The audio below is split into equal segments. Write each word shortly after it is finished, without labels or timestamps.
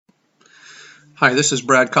Hi, this is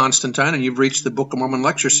Brad Constantine, and you've reached the Book of Mormon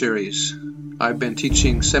lecture series. I've been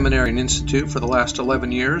teaching seminary and institute for the last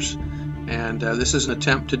 11 years, and this is an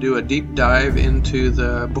attempt to do a deep dive into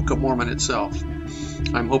the Book of Mormon itself.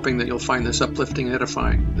 I'm hoping that you'll find this uplifting and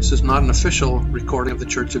edifying. This is not an official recording of the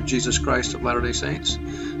Church of Jesus Christ of Latter-day Saints,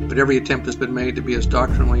 but every attempt has been made to be as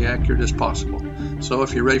doctrinally accurate as possible. So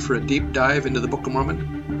if you're ready for a deep dive into the Book of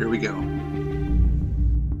Mormon, here we go.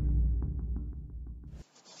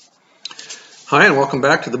 Hi, and welcome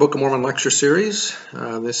back to the Book of Mormon lecture series.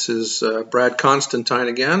 This is Brad Constantine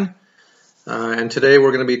again, and today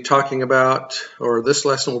we're going to be talking about, or this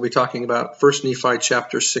lesson we'll be talking about 1 Nephi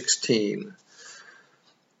chapter 16.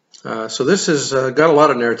 So this has got a lot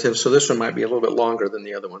of narrative, so this one might be a little bit longer than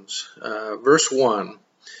the other ones. Verse 1,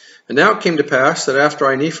 And now it came to pass that after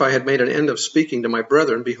I, Nephi, had made an end of speaking to my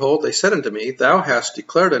brethren, behold, they said unto me, Thou hast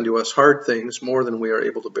declared unto us hard things more than we are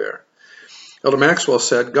able to bear. Elder Maxwell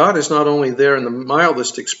said, God is not only there in the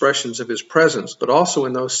mildest expressions of his presence, but also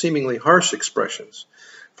in those seemingly harsh expressions.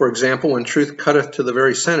 For example, when truth cutteth to the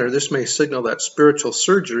very center, this may signal that spiritual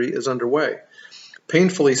surgery is underway,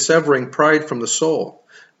 painfully severing pride from the soul.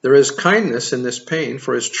 There is kindness in this pain,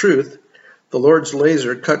 for as truth, the Lord's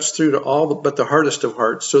laser cuts through to all but the hardest of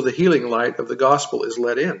hearts, so the healing light of the gospel is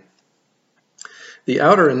let in. The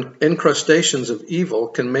outer incrustations of evil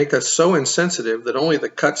can make us so insensitive that only the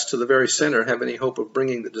cuts to the very center have any hope of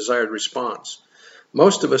bringing the desired response.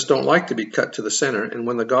 Most of us don't like to be cut to the center, and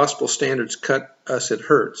when the gospel standards cut us, it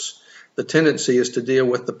hurts. The tendency is to deal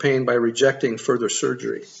with the pain by rejecting further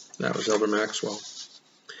surgery. That was Elder Maxwell.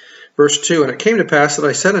 Verse 2, And it came to pass that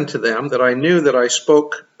I said unto them that I knew that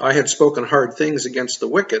I had spoken hard things against the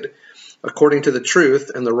wicked, according to the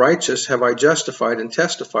truth, and the righteous have I justified and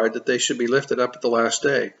testified that they should be lifted up at the last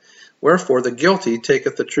day. Wherefore the guilty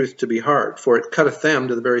taketh the truth to be hard, for it cutteth them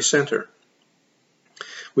to the very center.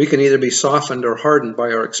 We can either be softened or hardened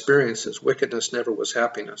by our experiences. Wickedness never was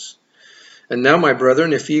happiness. And now, my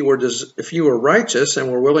brethren, if ye were righteous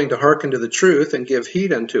and were willing to hearken to the truth and give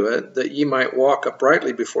heed unto it, that ye might walk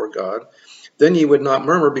uprightly before God, then ye would not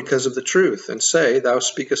murmur because of the truth, and say, Thou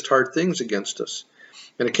speakest hard things against us.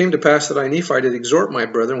 And it came to pass that I, Nephi, did exhort my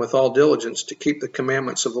brethren with all diligence to keep the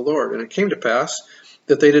commandments of the Lord. And it came to pass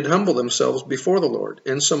that they did humble themselves before the Lord,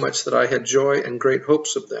 insomuch that I had joy and great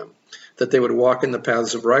hopes of them, that they would walk in the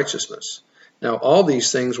paths of righteousness. Now all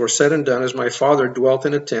these things were said and done as my father dwelt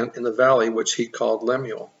in a tent in the valley which he called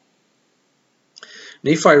Lemuel.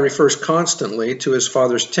 Nephi refers constantly to his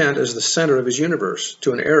father's tent as the center of his universe.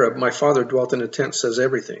 To an Arab, my father dwelt in a tent says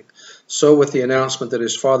everything. So with the announcement that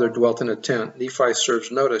his father dwelt in a tent, Nephi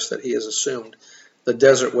serves notice that he has assumed the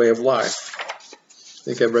desert way of life. I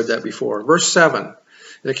think I've read that before. Verse 7, And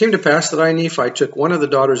it came to pass that I, Nephi, took one of the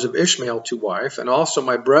daughters of Ishmael to wife, and also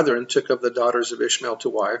my brethren took of the daughters of Ishmael to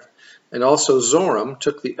wife, and also Zoram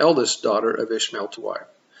took the eldest daughter of Ishmael to wife.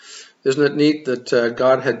 Isn't it neat that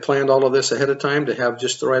God had planned all of this ahead of time to have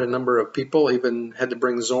just the right number of people? Even had to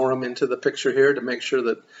bring Zoram into the picture here to make sure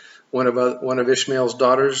that one of Ishmael's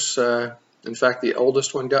daughters, in fact the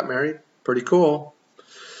oldest one, got married. Pretty cool.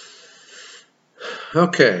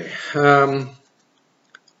 Okay. Verse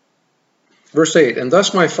 8, And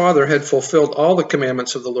thus my father had fulfilled all the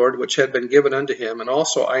commandments of the Lord which had been given unto him, and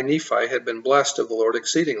also I, Nephi, had been blessed of the Lord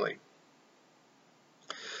exceedingly.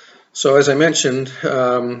 So as I mentioned,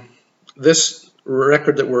 this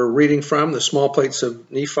record that we're reading from, the small plates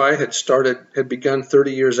of Nephi, had begun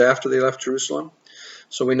 30 years after they left Jerusalem.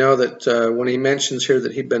 So we know that when he mentions here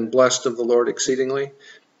that he'd been blessed of the Lord exceedingly,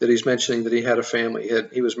 that he's mentioning that he had a family.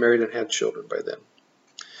 He was married and had children by then.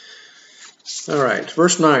 All right,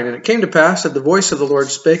 verse 9, And it came to pass that the voice of the Lord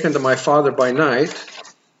spake unto my father by night,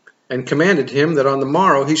 and commanded him that on the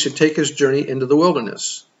morrow he should take his journey into the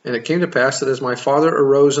wilderness. And it came to pass that as my father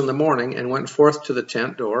arose in the morning and went forth to the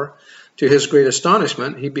tent door, to his great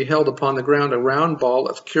astonishment he beheld upon the ground a round ball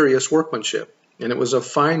of curious workmanship, and it was of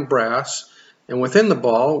fine brass, and within the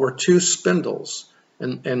ball were two spindles,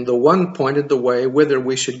 and the one pointed the way whither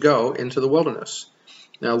we should go into the wilderness.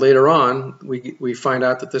 Now later on we find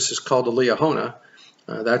out that this is called a Liahona.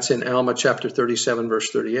 That's in Alma chapter 37 verse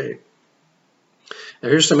 38. Now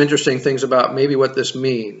here's some interesting things about maybe what this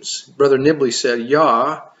means. Brother Nibley said,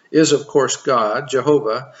 Yah is of course God,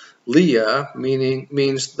 Jehovah. Leah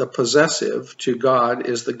means the possessive. To God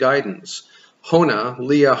is the guidance. Hona,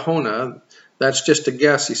 Liahona, that's just a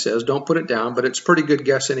guess, he says. Don't put it down, but it's a pretty good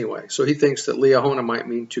guess anyway. So he thinks that Liahona might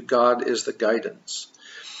mean to God is the guidance.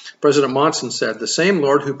 President Monson said, The same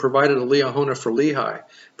Lord who provided a Liahona for Lehi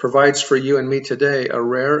provides for you and me today a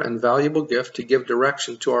rare and valuable gift to give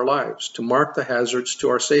direction to our lives, to mark the hazards to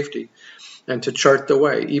our safety, and to chart the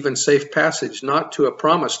way, even safe passage, not to a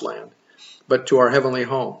promised land, but to our heavenly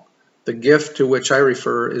home. The gift to which I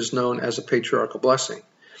refer is known as a patriarchal blessing.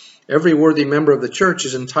 Every worthy member of the church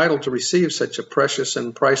is entitled to receive such a precious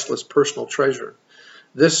and priceless personal treasure.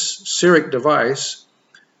 This Syriac device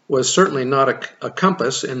was certainly not a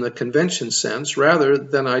compass in the convention sense. Rather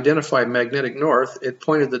than identify magnetic north, it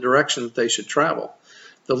pointed the direction that they should travel.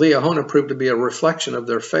 The Liahona proved to be a reflection of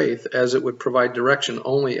their faith, as it would provide direction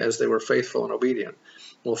only as they were faithful and obedient.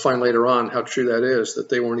 We'll find later on how true that is, that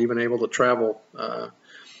they weren't even able to travel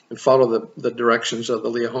and follow the directions of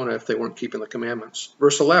the Liahona if they weren't keeping the commandments.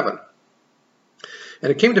 Verse 11.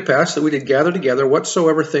 And it came to pass that we did gather together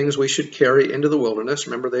whatsoever things we should carry into the wilderness.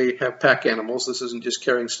 Remember, they have pack animals. This isn't just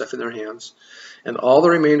carrying stuff in their hands. And all the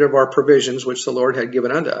remainder of our provisions which the Lord had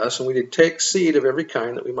given unto us. And we did take seed of every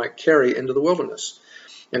kind that we might carry into the wilderness.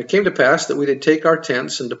 And it came to pass that we did take our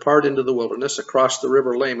tents and depart into the wilderness across the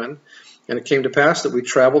river Laman. And it came to pass that we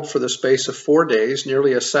traveled for the space of 4 days,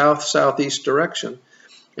 nearly a south-southeast direction.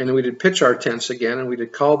 And we did pitch our tents again, and we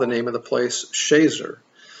did call the name of the place Shazer.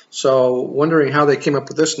 So wondering how they came up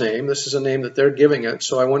with this name. This is a name that they're giving it.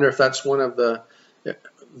 So I wonder if that's one of the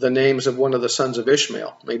names of one of the sons of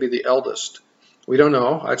Ishmael, maybe the eldest. We don't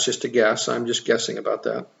know. That's just a guess. I'm just guessing about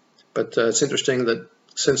that. But it's interesting that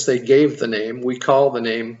since they gave the name, we call the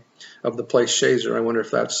name of the place Shazer. I wonder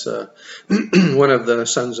if that's one of the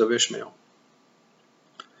sons of Ishmael.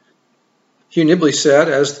 Hugh Nibley said,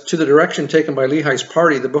 as to the direction taken by Lehi's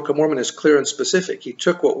party, the Book of Mormon is clear and specific. He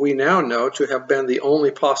took what we now know to have been the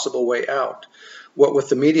only possible way out. What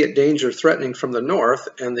with immediate danger threatening from the north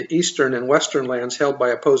and the eastern and western lands held by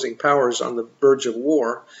opposing powers on the verge of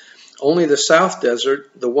war, only the South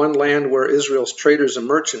Desert, the one land where Israel's traders and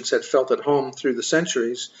merchants had felt at home through the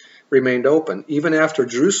centuries, remained open. Even after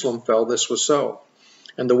Jerusalem fell, this was so.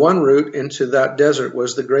 And the one route into that desert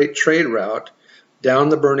was the great trade route down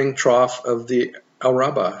the burning trough of the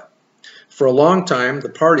Arabah. For a long time, the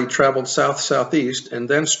party traveled south-southeast and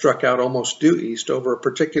then struck out almost due east over a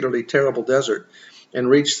particularly terrible desert and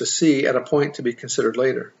reached the sea at a point to be considered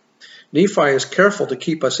later. Nephi is careful to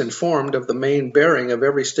keep us informed of the main bearing of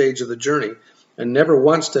every stage of the journey, and never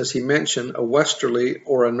once does he mention a westerly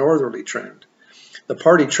or a northerly trend. The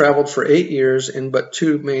party traveled for 8 years in but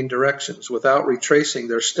 2 main directions, without retracing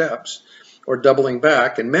their steps or doubling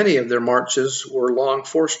back, and many of their marches were long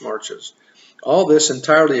forced marches. All this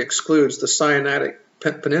entirely excludes the Sinaitic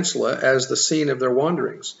Peninsula as the scene of their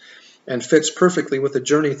wanderings, and fits perfectly with the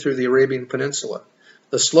journey through the Arabian Peninsula.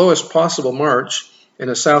 The slowest possible march in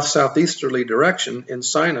a south-southeasterly direction in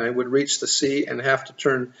Sinai would reach the sea and have to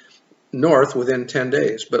turn north within 10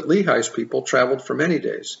 days, but Lehi's people traveled for many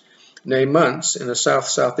days, nay months, in a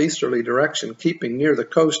south-southeasterly direction, keeping near the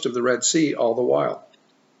coast of the Red Sea all the while.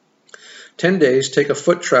 10 days take a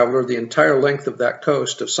foot traveler the entire length of that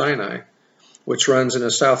coast of Sinai, which runs in a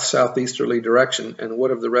south-southeasterly direction, and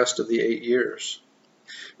what of the rest of the 8 years?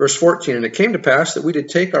 Verse 14, and it came to pass that we did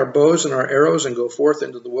take our bows and our arrows and go forth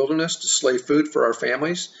into the wilderness to slay food for our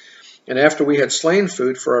families. And after we had slain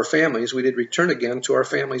food for our families, we did return again to our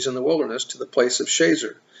families in the wilderness to the place of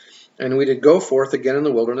Shazer. And we did go forth again in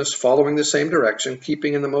the wilderness, following the same direction,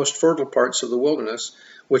 keeping in the most fertile parts of the wilderness,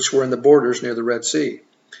 which were in the borders near the Red Sea.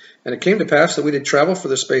 And it came to pass that we did travel for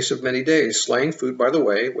the space of many days, slaying food by the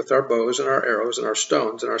way, with our bows and our arrows and our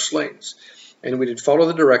stones and our slings. And we did follow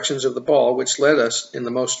the directions of the ball, which led us in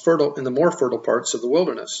the more fertile parts of the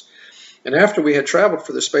wilderness. And after we had traveled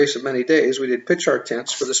for the space of many days, we did pitch our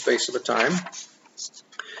tents for the space of a time,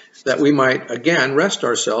 that we might again rest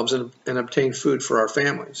ourselves and obtain food for our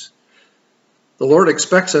families. The Lord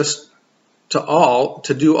expects us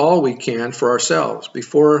to do all we can for ourselves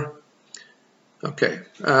before. Okay,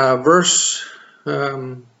 let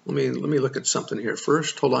me look at something here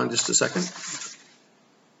first. Hold on just a second.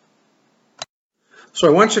 So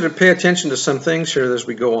I want you to pay attention to some things here as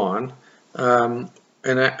we go on, and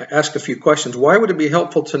ask a few questions. Why would it be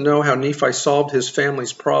helpful to know how Nephi solved his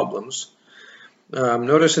family's problems?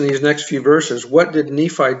 Notice in these next few verses, what did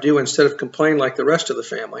Nephi do instead of complain like the rest of the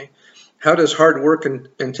family? How does hard work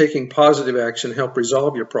and taking positive action help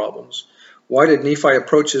resolve your problems? Why did Nephi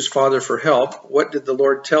approach his father for help? What did the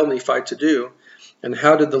Lord tell Nephi to do? And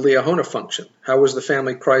how did the Liahona function? How was the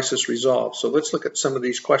family crisis resolved? So let's look at some of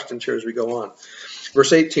these questions here as we go on.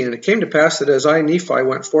 Verse 18, and it came to pass that as I, Nephi,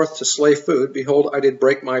 went forth to slay food, behold, I did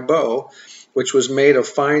break my bow, which was made of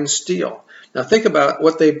fine steel. Now think about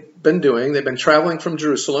what they've been doing. They've been traveling from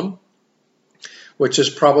Jerusalem, which is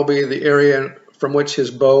probably the area from which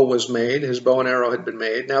his bow was made. His bow and arrow had been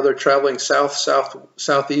made. Now they're traveling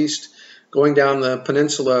southeast, going down the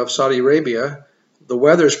peninsula of Saudi Arabia. The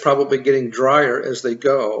weather's probably getting drier as they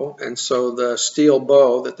go, and so the steel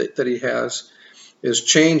bow that he has is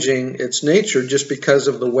changing its nature just because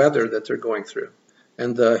of the weather that they're going through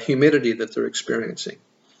and the humidity that they're experiencing.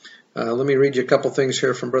 Let me read you a couple things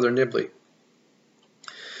here from Brother Nibley.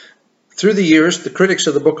 Through the years, the critics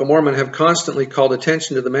of the Book of Mormon have constantly called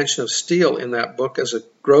attention to the mention of steel in that book as a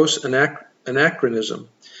gross anachronism.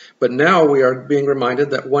 But now we are being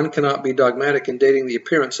reminded that one cannot be dogmatic in dating the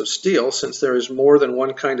appearance of steel, since there is more than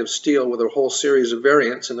one kind of steel with a whole series of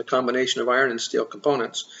variants in the combination of iron and steel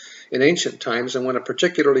components in ancient times, and when a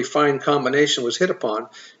particularly fine combination was hit upon,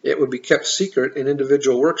 it would be kept secret in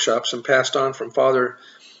individual workshops and passed on from father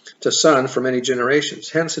to son for many generations.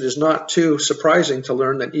 Hence, it is not too surprising to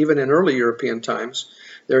learn that even in early European times,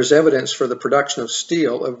 there is evidence for the production of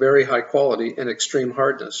steel of very high quality and extreme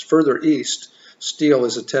hardness. Further east, steel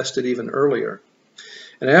is attested even earlier.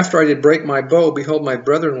 And after I did break my bow, behold, my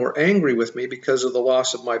brethren were angry with me because of the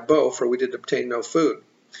loss of my bow, for we did obtain no food.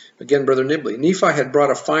 Again, Brother Nibley. Nephi had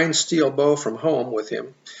brought a fine steel bow from home with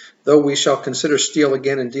him. Though we shall consider steel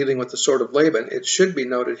again in dealing with the sword of Laban, it should be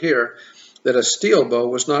noted here that a steel bow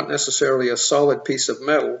was not necessarily a solid piece of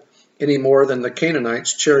metal any more than the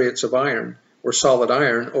Canaanites' chariots of iron were solid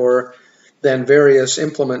iron, or than various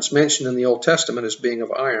implements mentioned in the Old Testament as being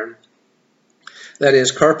of iron. That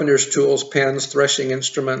is, carpenter's tools, pens, threshing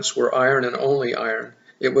instruments were iron and only iron.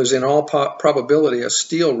 It was in all probability a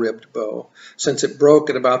steel-ribbed bow, since it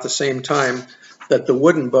broke at about the same time that the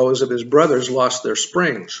wooden bows of his brothers lost their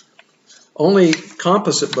springs. Only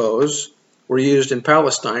composite bows were used in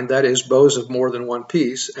Palestine, that is, bows of more than one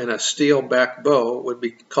piece, and a steel-backed bow would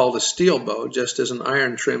be called a steel bow, just as an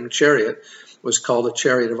iron-trimmed chariot was called a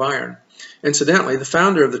chariot of iron. Incidentally, the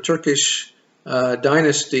founder of the Turkish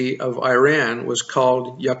dynasty of Iran was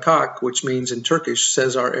called Yakak, which means in Turkish,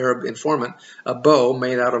 says our Arab informant, a bow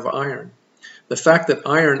made out of iron. The fact that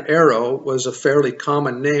iron arrow was a fairly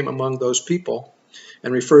common name among those people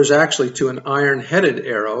and refers actually to an iron-headed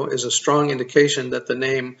arrow is a strong indication that the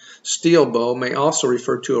name steel bow may also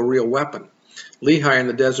refer to a real weapon. Lehi in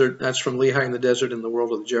the Desert, that's from Lehi in the Desert in the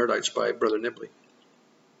World of the Jaredites by Brother Nibley.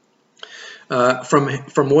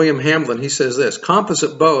 From William Hamblin, he says this: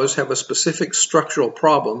 composite bows have a specific structural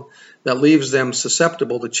problem that leaves them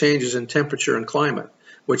susceptible to changes in temperature and climate,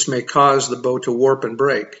 which may cause the bow to warp and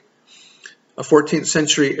break. A 14th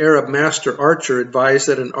century Arab master archer advised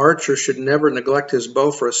that an archer should never neglect his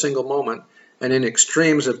bow for a single moment, and in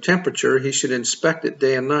extremes of temperature he should inspect it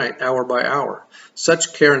day and night, hour by hour.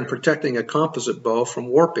 Such care in protecting a composite bow from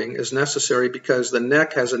warping is necessary because the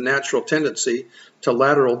neck has a natural tendency to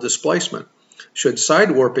lateral displacement. Should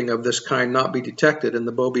side warping of this kind not be detected and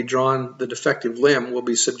the bow be drawn, the defective limb will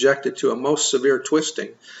be subjected to a most severe twisting,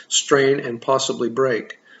 strain, and possibly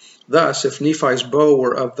break. Thus, if Nephi's bow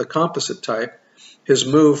were of the composite type, his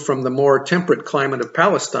move from the more temperate climate of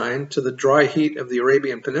Palestine to the dry heat of the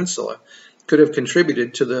Arabian Peninsula could have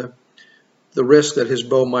contributed to the risk that his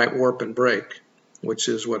bow might warp and break, which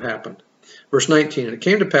is what happened. Verse 19, and it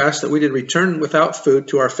came to pass that we did return without food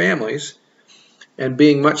to our families, and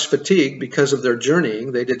being much fatigued because of their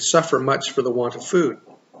journeying, they did suffer much for the want of food.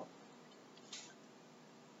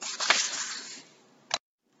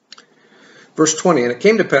 Verse 20, and it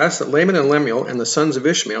came to pass that Laman and Lemuel and the sons of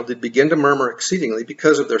Ishmael did begin to murmur exceedingly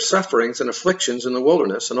because of their sufferings and afflictions in the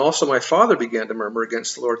wilderness, and also my father began to murmur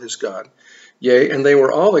against the Lord his God. Yea, and they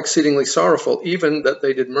were all exceedingly sorrowful, even that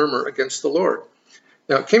they did murmur against the Lord.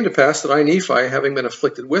 Now it came to pass that I, Nephi, having been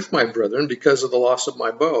afflicted with my brethren because of the loss of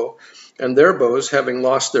my bow, and their bows having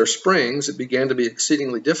lost their springs, it began to be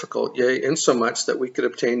exceedingly difficult, yea, insomuch that we could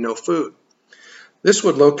obtain no food. This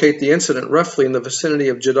would locate the incident roughly in the vicinity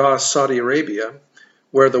of Jeddah, Saudi Arabia,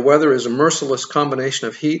 where the weather is a merciless combination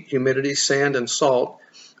of heat, humidity, sand, and salt,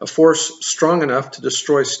 a force strong enough to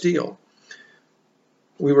destroy steel.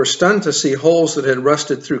 We were stunned to see holes that had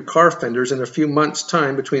rusted through car fenders in a few months'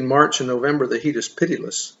 time. Between March and November, the heat is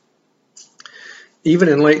pitiless. Even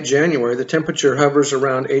in late January, the temperature hovers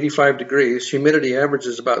around 85 degrees, humidity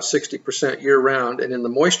averages about 60% year-round, and in the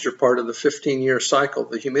moisture part of the 15-year cycle,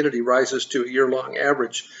 the humidity rises to a year-long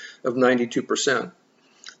average of 92%.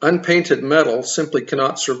 Unpainted metal simply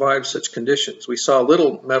cannot survive such conditions. We saw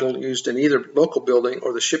little metal used in either local building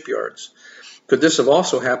or the shipyards. Could this have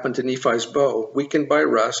also happened to Nephi's bow? Weakened by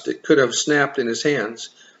rust, it could have snapped in his hands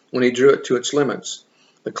when he drew it to its limits.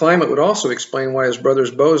 The climate would also explain why his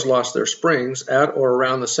brother's bows lost their springs at or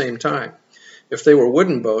around the same time. If they were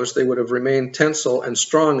wooden bows, they would have remained tensile and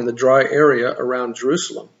strong in the dry area around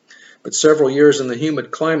Jerusalem. but several years in the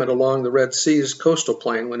humid climate along the Red Sea's coastal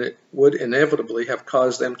plain when it would inevitably have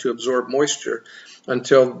caused them to absorb moisture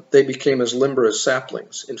until they became as limber as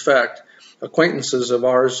saplings. In fact, acquaintances of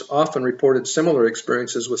ours often reported similar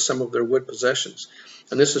experiences with some of their wood possessions.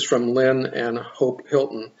 And this is from Lynn and Hope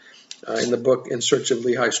Hilton in the book In Search of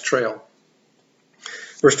Lehi's Trail.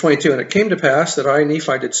 Verse 22, and it came to pass that I,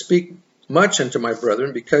 Nephi, did speak much unto my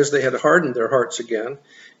brethren, because they had hardened their hearts again,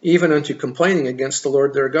 even unto complaining against the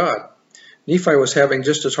Lord their God. Nephi was having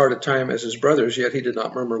just as hard a time as his brothers, yet he did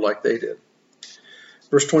not murmur like they did.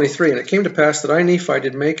 Verse 23, and it came to pass that I, Nephi,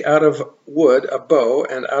 did make out of wood a bow,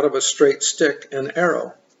 and out of a straight stick an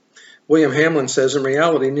arrow. William Hamlin says, in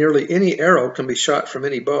reality, nearly any arrow can be shot from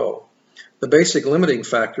any bow. The basic limiting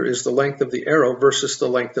factor is the length of the arrow versus the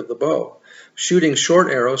length of the bow. Shooting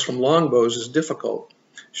short arrows from long bows is difficult.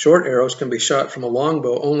 Short arrows can be shot from a long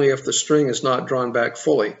bow only if the string is not drawn back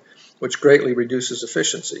fully, which greatly reduces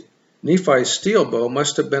efficiency. Nephi's steel bow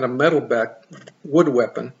must have been a metal-backed wood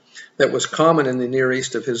weapon that was common in the Near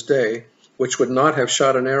East of his day, which would not have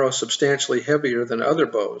shot an arrow substantially heavier than other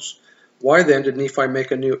bows. Why then did Nephi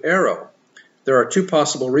make a new arrow? There are two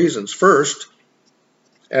possible reasons. First,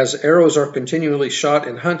 as arrows are continually shot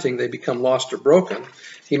in hunting, they become lost or broken.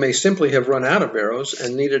 He may simply have run out of arrows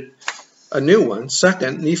and needed a new one.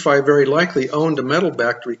 Second, Nephi very likely owned a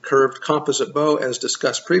metal-backed recurved composite bow as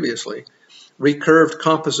discussed previously. Recurved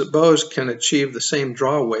composite bows can achieve the same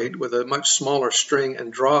draw weight with a much smaller string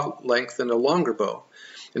and draw length than a longer bow.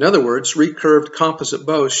 In other words, recurved composite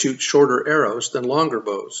bows shoot shorter arrows than longer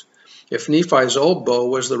bows. If Nephi's old bow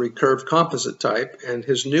was the recurved composite type and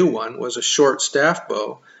his new one was a short staff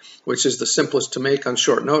bow, which is the simplest to make on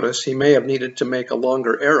short notice, he may have needed to make a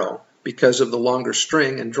longer arrow because of the longer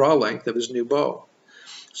string and draw length of his new bow.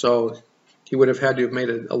 So he would have had to have made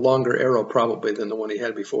a longer arrow probably than the one he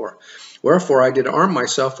had before. Wherefore I did arm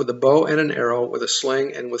myself with a bow and an arrow, with a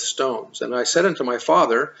sling and with stones. And I said unto my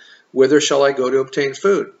father, whither shall I go to obtain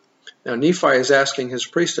food? Now Nephi is asking his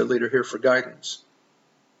priesthood leader here for guidance.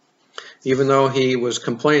 Even though he was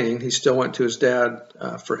complaining, he still went to his dad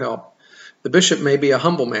for help. The bishop may be a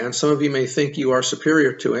humble man. Some of you may think you are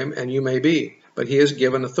superior to him, and you may be, but he is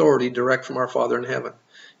given authority direct from our Father in heaven.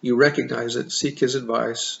 You recognize it, seek his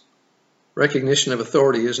advice. Recognition of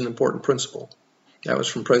authority is an important principle. That was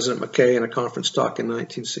from President McKay in a conference talk in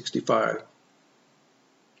 1965.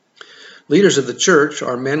 Leaders of the church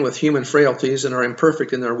are men with human frailties and are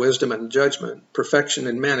imperfect in their wisdom and judgment. Perfection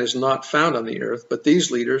in men is not found on the earth, but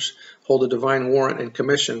these leaders hold a divine warrant and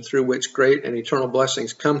commission through which great and eternal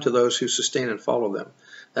blessings come to those who sustain and follow them.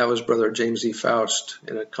 That was Brother James E. Faust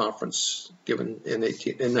in a conference given in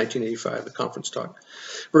 1985, the conference talk.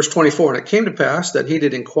 Verse 24, and it came to pass that he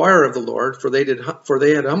did inquire of the Lord, for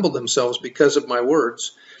they had humbled themselves because of my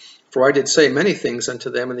words. For I did say many things unto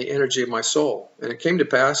them in the energy of my soul. And it came to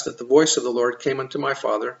pass that the voice of the Lord came unto my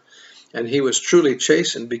father, and he was truly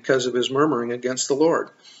chastened because of his murmuring against the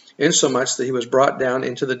Lord, insomuch that he was brought down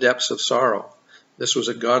into the depths of sorrow. This was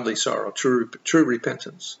a godly sorrow, true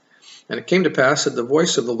repentance. And it came to pass that the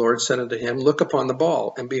voice of the Lord said unto him, look upon the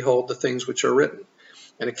ball, and behold the things which are written.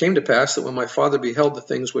 And it came to pass that when my father beheld the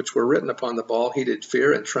things which were written upon the ball, he did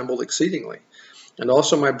fear and trembled exceedingly. And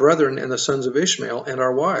also my brethren and the sons of Ishmael and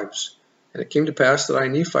our wives. And it came to pass that I,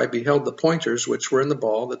 Nephi, beheld the pointers which were in the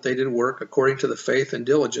ball, that they did work according to the faith and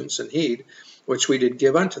diligence and heed which we did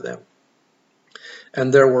give unto them.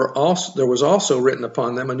 And there was also written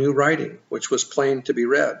upon them a new writing, which was plain to be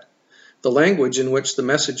read. The language in which the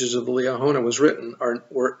messages of the Liahona was written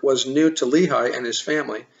was new to Lehi and his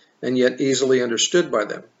family, and yet easily understood by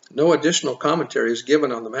them. No additional commentary is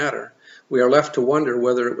given on the matter. We are left to wonder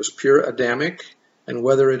whether it was pure Adamic and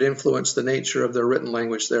whether it influenced the nature of their written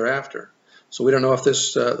language thereafter. So we don't know if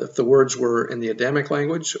the words were in the Adamic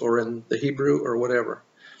language or in the Hebrew or whatever.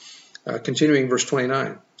 Continuing verse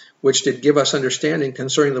 29, which did give us understanding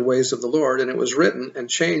concerning the ways of the Lord, and it was written and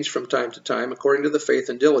changed from time to time according to the faith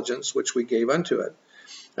and diligence which we gave unto it.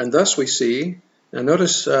 And thus we see, now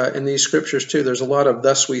notice in these scriptures too, there's a lot of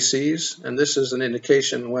thus we sees, and this is an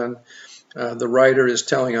indication when the writer is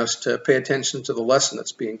telling us to pay attention to the lesson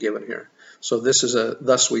that's being given here. So this is a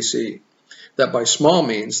thus we see, that by small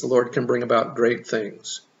means the Lord can bring about great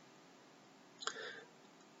things.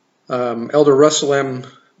 Elder Russell M.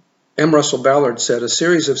 Russell Ballard said, a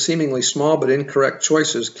series of seemingly small but incorrect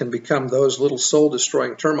choices can become those little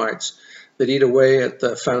soul-destroying termites that eat away at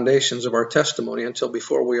the foundations of our testimony until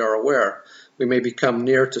before we are aware, we may become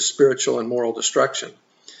near to spiritual and moral destruction.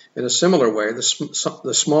 In a similar way,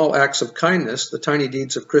 the small acts of kindness, the tiny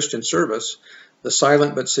deeds of Christian service, the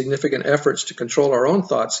silent but significant efforts to control our own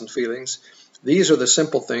thoughts and feelings These are the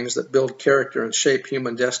simple things that build character and shape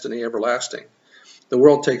human destiny everlasting. The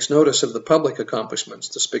world takes notice of the public accomplishments,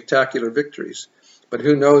 the spectacular victories, but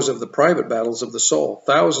who knows of the private battles of the soul,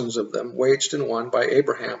 thousands of them waged and won by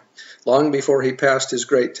Abraham, long before he passed his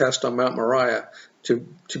great test on Mount Moriah to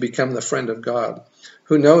become the friend of God.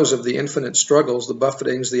 Who knows of the infinite struggles, the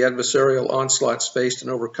buffetings, the adversarial onslaughts faced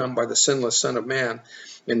and overcome by the sinless Son of Man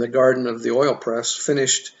in the garden of the oil press,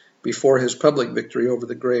 finished before his public victory over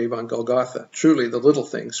the grave on Golgotha. Truly, the little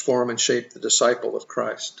things form and shape the disciple of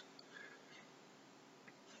Christ.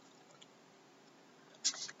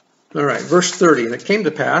 All right, verse 30. And it came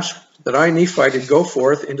to pass that I, Nephi, did go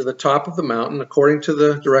forth into the top of the mountain according to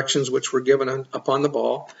the directions which were given upon the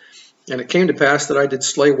ball. And it came to pass that I did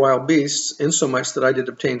slay wild beasts, insomuch that I did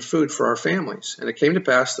obtain food for our families. And it came to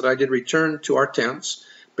pass that I did return to our tents,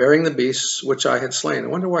 bearing the beasts which I had slain. I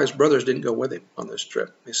wonder why his brothers didn't go with him on this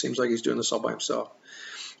trip. It seems like he's doing this all by himself.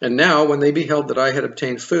 And now, when they beheld that I had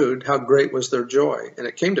obtained food, how great was their joy. And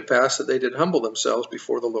it came to pass that they did humble themselves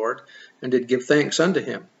before the Lord, and did give thanks unto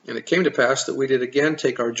him. And it came to pass that we did again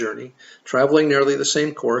take our journey, traveling nearly the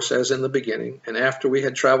same course as in the beginning. And after we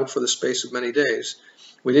had traveled for the space of many days,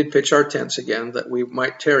 we did pitch our tents again, that we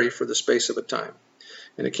might tarry for the space of a time.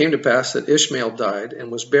 And it came to pass that Ishmael died,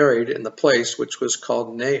 and was buried in the place which was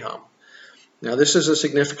called Nahom. Now, this is a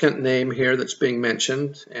significant name here that's being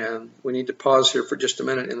mentioned, and we need to pause here for just a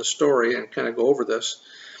minute in the story and kind of go over this.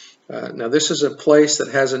 Now, this is a place that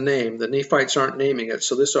has a name. The Nephites aren't naming it,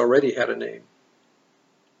 so this already had a name.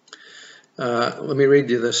 Let me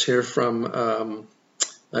read you this here from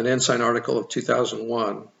an Ensign article of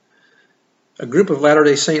 2001. A group of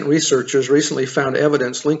Latter-day Saint researchers recently found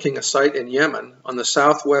evidence linking a site in Yemen on the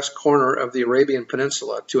southwest corner of the Arabian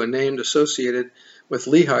Peninsula to a name associated with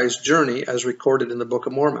Lehi's journey as recorded in the Book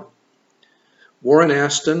of Mormon. Warren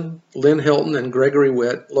Aston, Lynn Hilton, and Gregory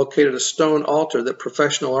Witt located a stone altar that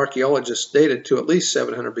professional archaeologists dated to at least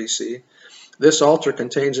 700 BC. This altar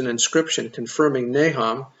contains an inscription confirming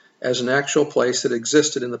Nahom as an actual place that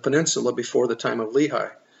existed in the peninsula before the time of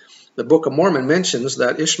Lehi. The Book of Mormon mentions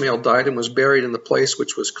that Ishmael died and was buried in the place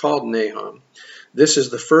which was called Nahom. This is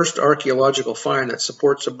the first archaeological find that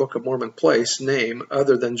supports a Book of Mormon place name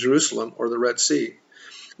other than Jerusalem or the Red Sea.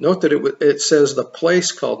 Note that it says the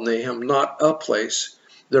place called Nahom, not a place.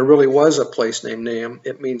 There really was a place named Nahom.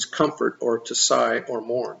 It means comfort or to sigh or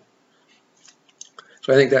mourn.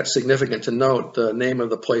 So I think that's significant to note the name of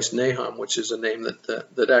the place Nahom, which is a name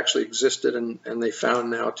that actually existed and they found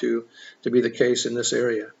now to be the case in this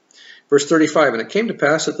area. Verse 35, and it came to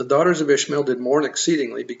pass that the daughters of Ishmael did mourn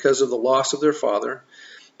exceedingly because of the loss of their father,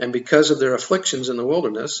 and because of their afflictions in the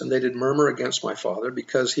wilderness, and they did murmur against my father,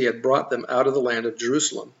 because he had brought them out of the land of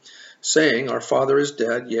Jerusalem, saying, Our father is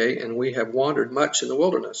dead, yea, and we have wandered much in the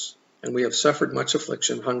wilderness, and we have suffered much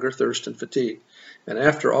affliction, hunger, thirst, and fatigue. And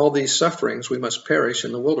after all these sufferings we must perish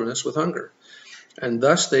in the wilderness with hunger. And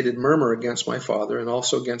thus they did murmur against my father, and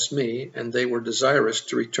also against me, and they were desirous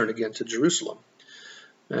to return again to Jerusalem.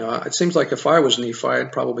 Now, it seems like if I was Nephi,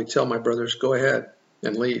 I'd probably tell my brothers, go ahead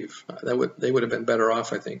and leave. They would have been better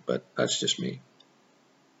off, I think, but that's just me.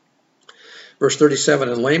 Verse 37,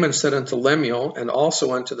 and Laman said unto Lemuel, and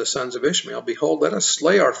also unto the sons of Ishmael, Behold, let us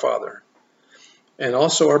slay our father, and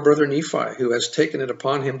also our brother Nephi, who has taken it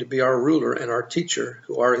upon him to be our ruler and our teacher,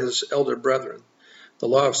 who are his elder brethren. The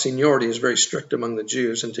law of seniority is very strict among the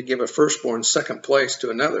Jews, and to give a firstborn second place to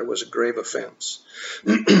another was a grave offense.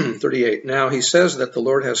 38. Now he says that the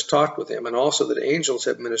Lord has talked with him, and also that angels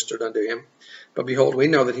have ministered unto him. But behold, we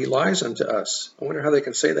know that he lies unto us. I wonder how they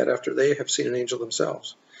can say that after they have seen an angel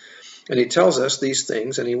themselves. And he tells us these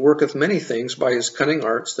things, and he worketh many things by his cunning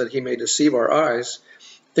arts, that he may deceive our eyes,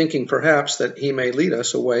 thinking perhaps that he may lead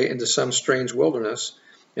us away into some strange wilderness.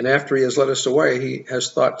 And after he has led us away, he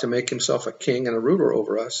has thought to make himself a king and a ruler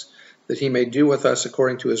over us, that he may do with us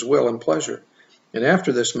according to his will and pleasure. And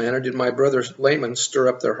after this manner did my brother Laman stir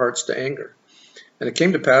up their hearts to anger. And it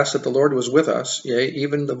came to pass that the Lord was with us, yea,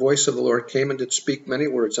 even the voice of the Lord came and did speak many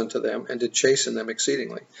words unto them, and did chasten them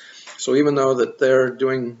exceedingly. So even though that they're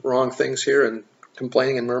doing wrong things here and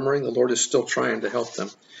complaining and murmuring, the Lord is still trying to help them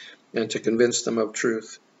and to convince them of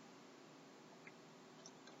truth.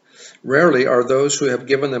 Rarely are those who have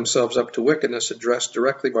given themselves up to wickedness addressed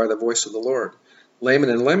directly by the voice of the Lord. Laman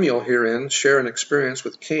and Lemuel herein share an experience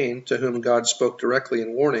with Cain, to whom God spoke directly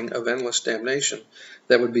in warning of endless damnation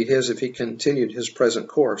that would be his if he continued his present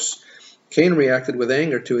course. Cain reacted with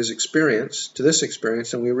anger to this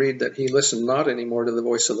experience, and we read that he listened not any more to the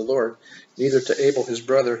voice of the Lord, neither to Abel his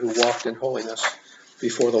brother, who walked in holiness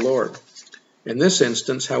before the Lord. In this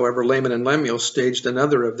instance, however, Laman and Lemuel staged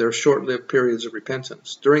another of their short-lived periods of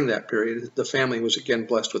repentance. During that period, the family was again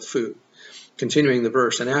blessed with food. Continuing the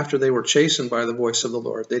verse, and after they were chastened by the voice of the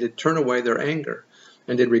Lord, they did turn away their anger,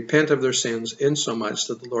 and did repent of their sins, insomuch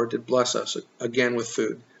that the Lord did bless us again with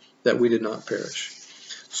food, that we did not perish.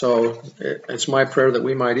 So it's my prayer that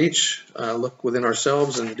we might each look within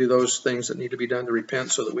ourselves and do those things that need to be done to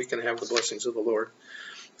repent so that we can have the blessings of the Lord.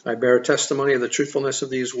 I bear testimony of the truthfulness of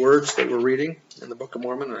these words that we're reading in the Book of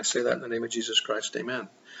Mormon, and I say that in the name of Jesus Christ. Amen.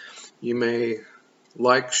 You may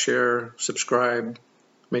like, share, subscribe,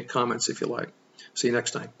 make comments if you like. See you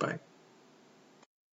next time. Bye.